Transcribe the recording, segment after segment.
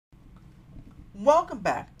Welcome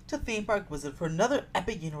back to Theme Park Wizard for another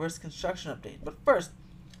Epic Universe construction update. But first,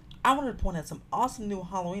 I wanted to point out some awesome new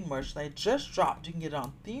Halloween merch that I just dropped. You can get it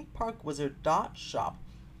on themeparkwizard.shop.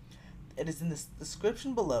 It is in the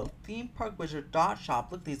description below,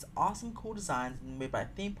 themeparkwizard.shop. Look at these awesome cool designs made by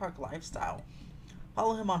Theme Park Lifestyle.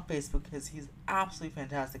 Follow him on Facebook because he's absolutely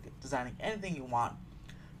fantastic at designing anything you want.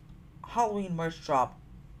 Halloween merch drop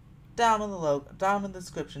down in the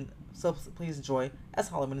description, so please enjoy as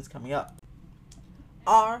Halloween is coming up.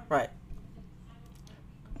 Alright,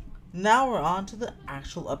 now we're on to the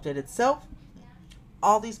actual update itself.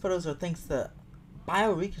 All these photos are thanks to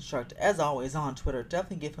Bioreconstruct, as always, on Twitter.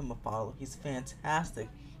 Definitely give him a follow. He's fantastic.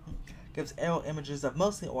 Gives aerial images of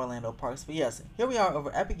mostly Orlando parks. But yes, here we are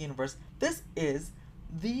over Epic Universe. This is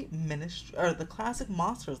the the classic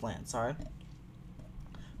Monsters Land, sorry.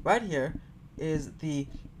 Right here is the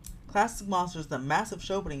classic Monsters, the massive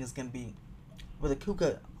show opening is going to be where the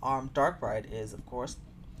Kuka Arm Dark Ride is, of course.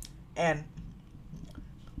 And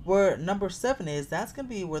where number 7 is, that's going to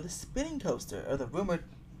be where the spinning coaster, or the rumored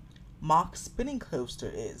mock spinning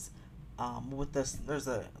coaster is. With this, there's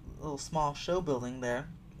a little small show building there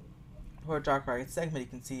for a Dark Ride segment. You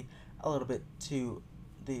can see a little bit to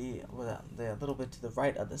the little bit to the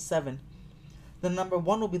right of the 7. The number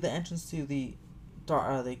 1 will be the entrance to the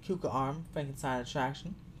Kuka Arm Frankenstein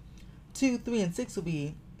attraction. 2, 3, and 6 will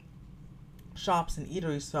be shops and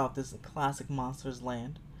eateries throughout this classic Monsters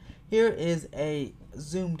Land. Here is a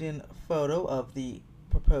zoomed in photo of the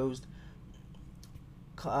proposed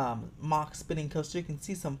mock spinning coaster. You can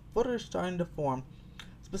see some footers starting to form,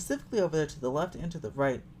 specifically over there to the left and to the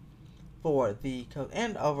right for the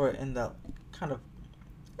and over in the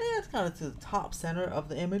it's kind of to the top center of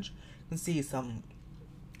the image. You can see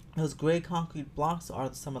those gray concrete blocks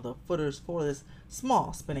are some of the footers for this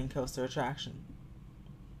small spinning coaster attraction.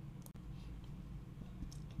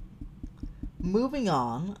 Moving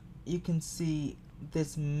on, you can see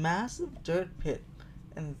this massive dirt pit,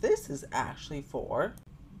 and this is actually for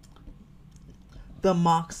the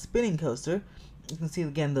mock spinning coaster. You can see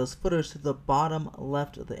again those footers to the bottom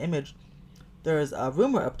left of the image. There is a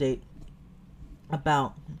rumor update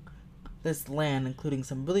about this land, including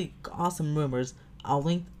some really awesome rumors. I'll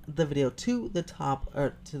link the video to the top,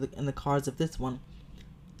 or in the cards of this one.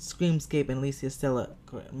 Screamscape and Alicia Stella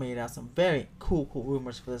made out some very cool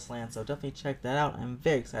rumors for this land, so definitely check that out. I'm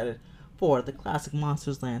very excited for the classic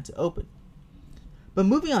Monsters Land to open. But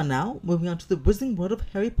moving on to the Wizarding World of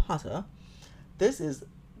Harry Potter. This is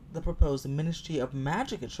the proposed Ministry of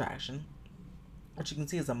Magic attraction, which you can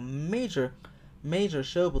see is a major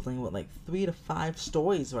show building with like 3 to 5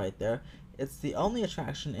 stories right there. It's the only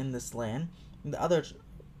attraction in this land. The other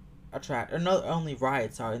only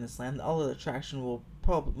rides are in this land. The other attraction will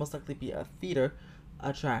probably most likely be a theater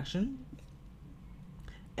attraction.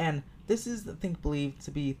 And this is, I think, believed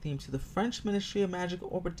to be themed to the French Ministry of Magic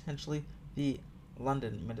or potentially the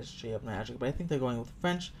London Ministry of Magic. But I think they're going with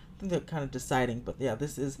French. I think they're kind of deciding. But yeah,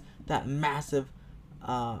 this is that massive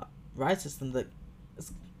ride system that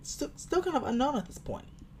is still kind of unknown at this point.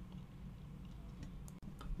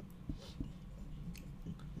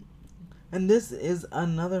 And this is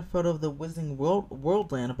another photo of the Wizarding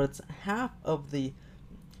World Land, but it's half of the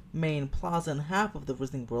main plaza and half of the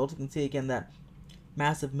Wizarding World. You can see again that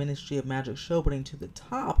massive Ministry of Magic show opening to the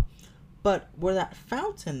top, but where that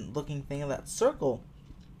fountain looking thing, that circle,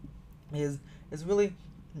 is really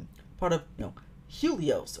part of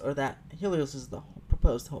Helios, or that Helios is the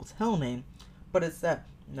proposed hotel name, but it's that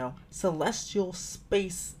celestial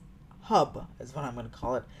space hub is what I'm going to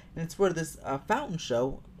call it, and it's where this fountain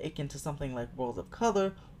show, akin to something like World of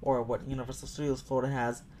Color or what Universal Studios Florida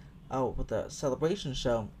has with the Celebration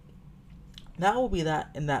show. That will be that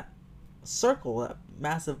in that circle, that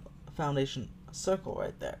massive foundation circle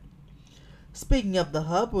right there. Speaking of the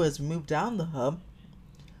hub, as we move down the hub,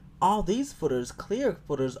 all these footers, clear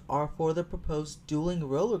footers, are for the proposed dueling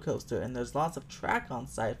roller coaster, and there's lots of track on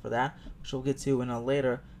site for that, which we'll get to in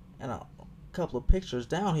a couple of pictures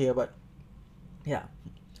down here. But yeah,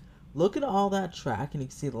 look at all that track, and you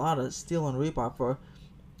can see a lot of steel and rebar for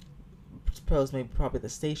probably the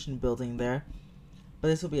station building there. But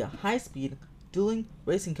this will be a high-speed dueling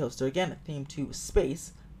racing coaster, again themed to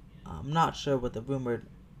space. I'm not sure what the rumored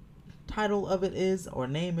title of it is or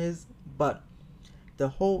name is, but the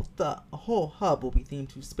whole hub will be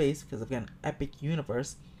themed to space because, again, Epic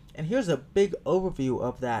Universe. And here's a big overview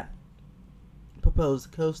of that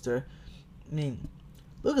proposed coaster. I mean,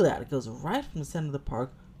 look at that. It goes right from the center of the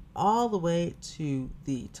park all the way to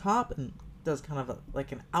the top and does kind of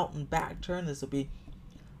like an out and back turn. This will be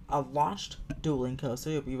a launched dueling coaster.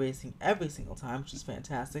 You'll be racing every single time, which is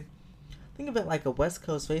fantastic. I Think of it like a West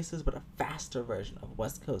Coast Racers, but a faster version of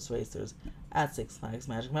West Coast Racers at Six Flags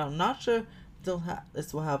Magic Mountain. Not sure if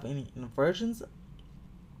this will have any versions.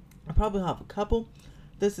 I probably have a couple.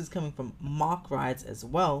 This is coming from Mock Rides as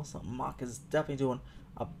well, so Mock is definitely doing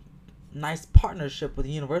a nice partnership with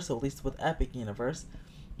Universal, at least with Epic Universe,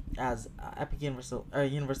 as Epic Universal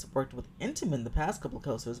worked with Intamin the past couple of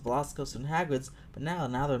coasters, Velocicoaster and Hagrid's, but now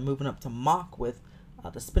they're moving up to Mock with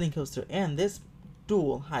the spinning coaster and this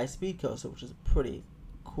dual high-speed coaster, which is pretty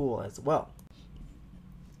cool as well.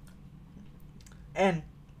 And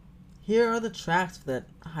here are the tracks for that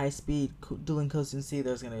high-speed dueling coaster. You can see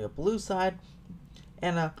there's going to be a blue side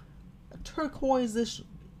and a turquoise-ish,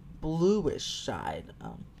 bluish side.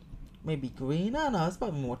 Maybe green? No, it's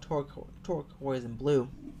probably more turquoise and blue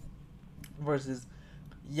versus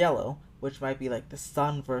yellow, which might be like the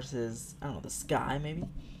sun versus, I don't know, the sky maybe.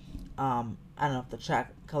 I don't know if the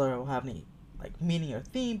track color will have any like meaning or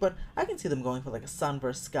theme, but I can see them going for like a sun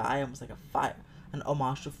versus sky, almost like a fire, an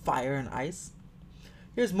homage to fire and ice.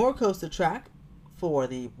 Here's more coaster track for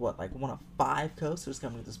the one of 5 coasters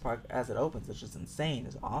coming to this park as it opens. It's just insane.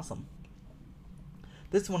 It's awesome.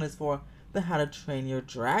 This one is for the How to Train Your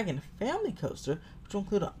Dragon family coaster, which will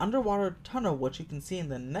include an underwater tunnel, which you can see in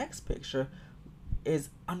the next picture is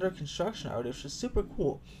under construction already, which is super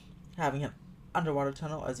cool. Having an underwater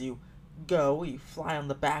tunnel as you fly on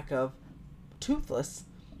the back of Toothless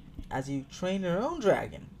as you train your own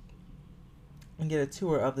dragon and get a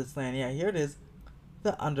tour of this land. Yeah, here it is,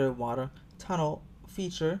 the underwater tunnel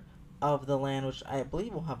feature of the land, which I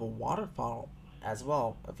believe will have a waterfall as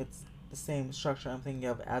well, if it's the same structure I'm thinking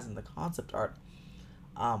of as in the concept art.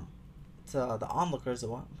 So the onlookers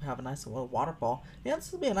will have a nice little waterfall. Yeah,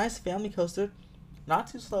 this will be a nice family coaster. Not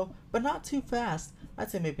too slow, but not too fast.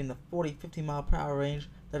 I'd say maybe in the 40-50 mile per hour range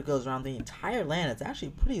that goes around the entire land. It's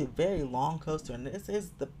actually a very long coaster, and this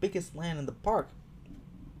is the biggest land in the park.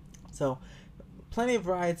 So plenty of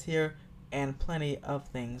rides here and plenty of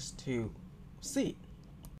things to see.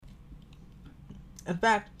 In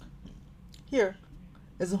fact, here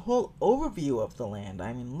is a whole overview of the land.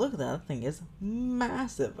 I mean, look at that thing. It's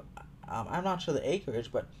massive. I'm not sure the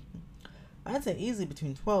acreage, but I'd say easily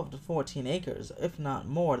between 12 to 14 acres, if not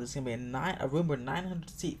more. There's going to be a rumored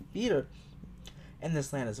 900-seat theater in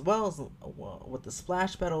this land, as well as with the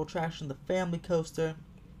splash battle attraction, the family coaster.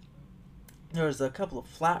 There's a couple of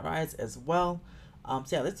flat rides as well. So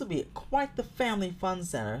yeah, this will be quite the family fun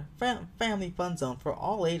center, family fun zone for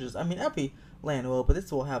all ages. I mean, every land will, but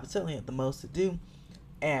this will have certainly the most to do.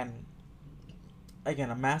 And again,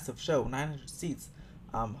 a massive show, 900 seats.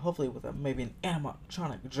 Hopefully with maybe an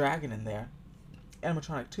animatronic dragon in there,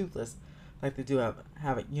 animatronic Toothless, like they do have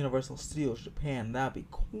at Universal Studios Japan. That'd be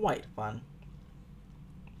quite fun.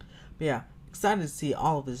 But yeah, excited to see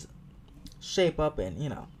all of this shape up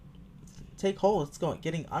and take hold. It's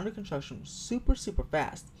getting under construction super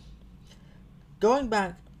fast. Going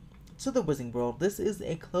back to the Wizarding World, this is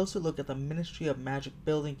a closer look at the Ministry of Magic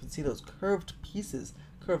building. You can see those curved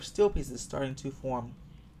steel pieces starting to form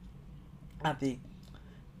at the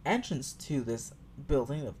entrance to this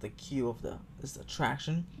building of the queue of this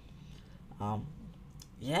attraction.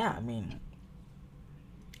 Yeah, I mean,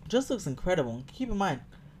 just looks incredible. And keep in mind,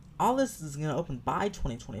 all this is going to open by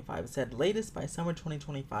 2025. It said latest by summer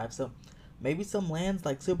 2025. So maybe some lands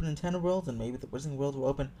like Super Nintendo World and maybe the Wizarding World will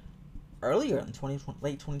open earlier in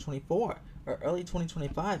late 2024 or early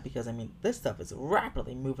 2025, because I mean, this stuff is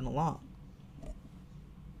rapidly moving along.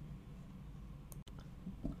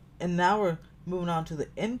 And now we're moving on to the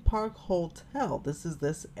In-Park Hotel.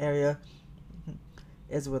 This area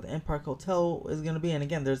is where the In-Park Hotel is going to be. And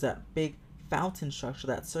again, there's that big fountain structure,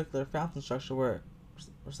 that circular fountain structure where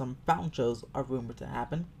some fountain shows are rumored to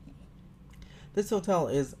happen. This hotel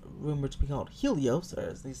is rumored to be called Helios, or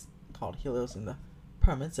at least called Helios in the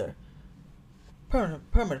permits or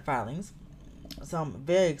permit filings. So I'm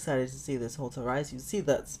very excited to see this hotel rise. You see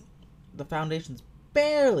that the foundation's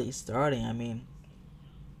barely starting. I mean,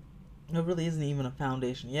 there really isn't even a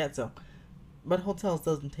foundation yet. But hotels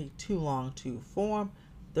doesn't take too long to form.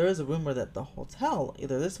 There is a rumor that the hotel,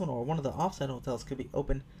 either this one or one of the offsite hotels, could be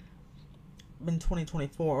open in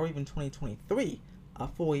 2024 or even 2023, a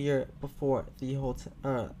full year before the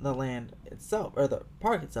hotel, the land itself or the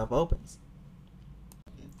park itself opens.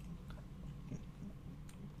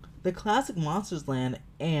 The classic Monsters Land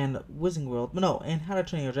and Wizarding World, and How to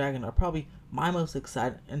Train Your Dragon are probably my most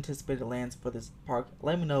anticipated lands for this park.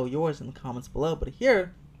 Let me know yours in the comments below. But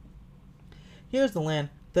here's the land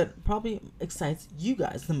that probably excites you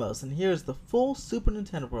guys the most. And here's the full Super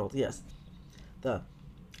Nintendo World. Yes, the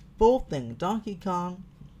full thing. Donkey Kong,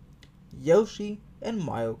 Yoshi, and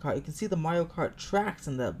Mario Kart. You can see the Mario Kart tracks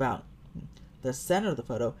in the the center of the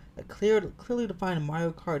photo, a clearly defined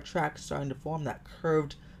Mario Kart track starting to form, that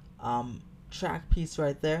curved track piece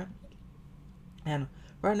right there. And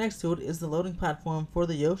right next to it is the loading platform for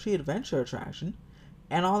the Yoshi Adventure attraction.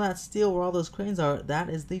 And all that steel where all those cranes are, that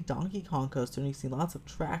is the Donkey Kong coaster. And you see lots of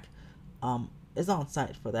track is on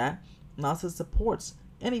site for that. Lots of supports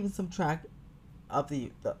and even some track of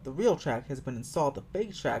the real track has been installed. The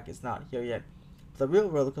fake track is not here yet. The real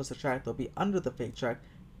roller coaster track will be under the fake track.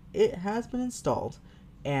 It has been installed,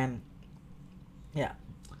 and yeah,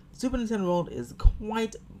 Super Nintendo World is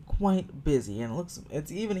quite busy, and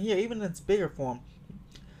it's even here, even in its bigger form,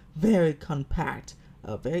 very compact,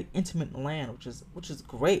 a very intimate land, which is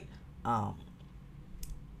great.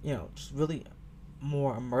 Just really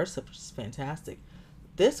more immersive, which is fantastic.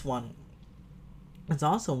 This one is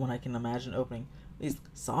also one I can imagine opening, at least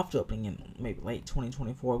soft opening in maybe late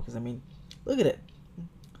 2024, because I mean, look at it.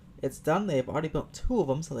 It's done. They've already built 2 of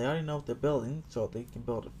them, so they already know what they're building, so they can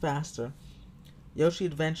build it faster. Yoshi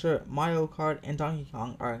Adventure, Mario Kart, and Donkey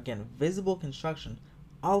Kong are again visible construction.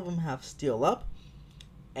 All of them have steel up,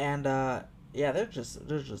 and yeah, they're just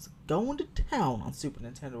going to town on Super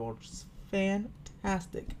Nintendo World, which is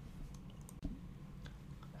fantastic.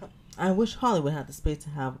 I wish Hollywood had the space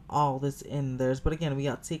to have all this in theirs, but again, we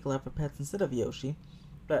got Sequel for pets instead of Yoshi.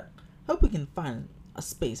 But hope we can find a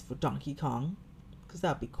space for Donkey Kong, because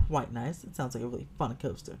that would be quite nice. It sounds like a really fun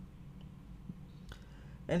coaster.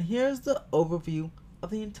 And here's the overview of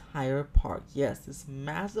the entire park. Yes, this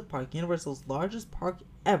massive park, Universal's largest park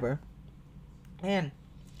ever, and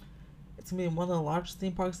it's going to be one of the largest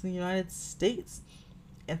theme parks in the United States,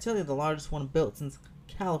 and certainly the largest one built since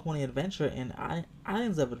California Adventure and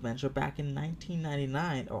Islands of Adventure back in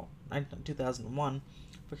 1999, or 2001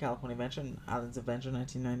 for California Adventure, and Islands of Adventure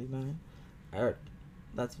 1999.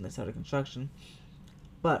 That's when they started construction.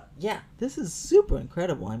 But yeah, this is super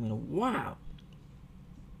incredible. I mean, wow.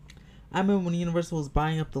 I remember when Universal was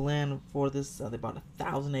buying up the land for this, they bought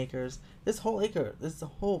 1,000 acres. This whole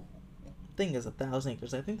thing is 1,000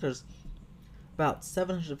 acres. I think there's about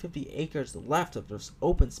 750 acres left of just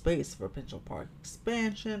open space for potential park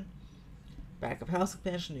expansion, back of house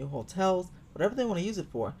expansion, new hotels, whatever they want to use it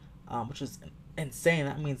for, which is insane.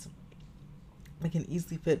 That means they can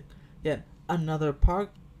easily fit yet another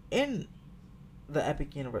park in the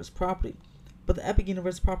Epic Universe property. But the Epic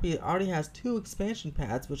Universe property already has 2 expansion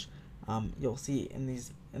pads, which you'll see in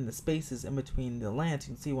the spaces in between the lands.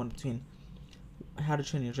 You can see one between How to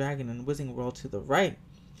Train Your Dragon and Wizarding World to the right,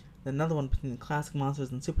 another one between Classic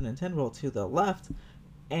Monsters and Super Nintendo World to the left,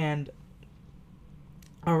 and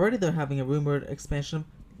already they're having a rumored expansion of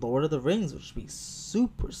Lord of the Rings, which would be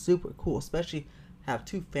super cool, especially have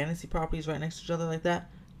 2 fantasy properties right next to each other like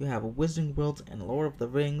that. You have Wizarding World and Lord of the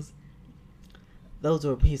Rings. Those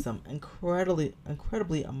would be some incredibly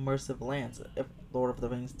immersive lands if Lord of the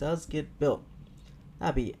Rings does get built.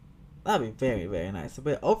 That'd be very nice.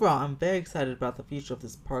 But overall, I'm very excited about the future of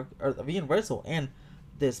this park, or of Universal and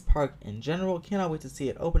this park in general. Cannot wait to see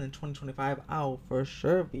it open in 2025. I'll for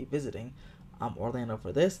sure be visiting Orlando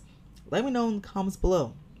for this. Let me know in the comments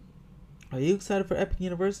below. Are you excited for Epic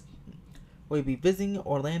Universe? Will you be visiting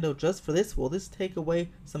Orlando just for this? Will this take away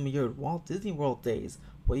some of your Walt Disney World days?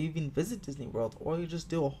 Will you even visit Disney World? Or you just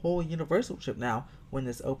do a whole Universal trip now when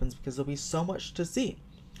this opens, because there'll be so much to see?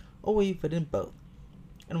 Or will you fit in both?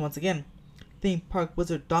 And once again,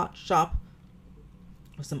 themeparkwizard.shop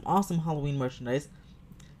with some awesome Halloween merchandise.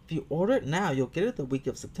 If you order it now, you'll get it the week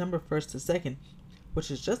of September 1st to 2nd,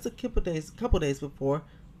 which is just a couple days before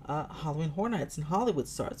Halloween Horror Nights in Hollywood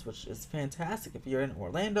starts, which is fantastic. If you're in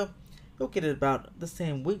Orlando, you'll get it about the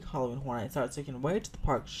same week Halloween Horror Nights starts, so you can wait to the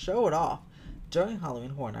park, show it off during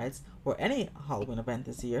Halloween Horror Nights, or any Halloween event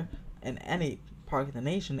this year, in any park in the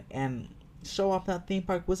nation, and show off that Theme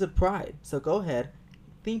Park Wizard pride. So go ahead,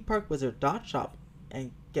 themeparkwizard.shop,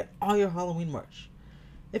 and get all your Halloween merch.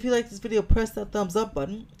 If you like this video, press that thumbs up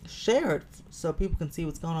button, share it so people can see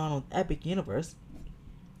what's going on with Epic Universe,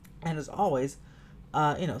 and as always,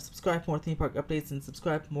 subscribe for more theme park updates, and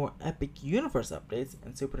subscribe for more Epic Universe updates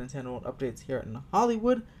and Super Nintendo World updates here in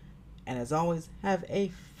Hollywood. And as always, have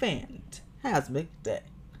a fantastic day.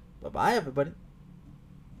 Bye-bye, everybody.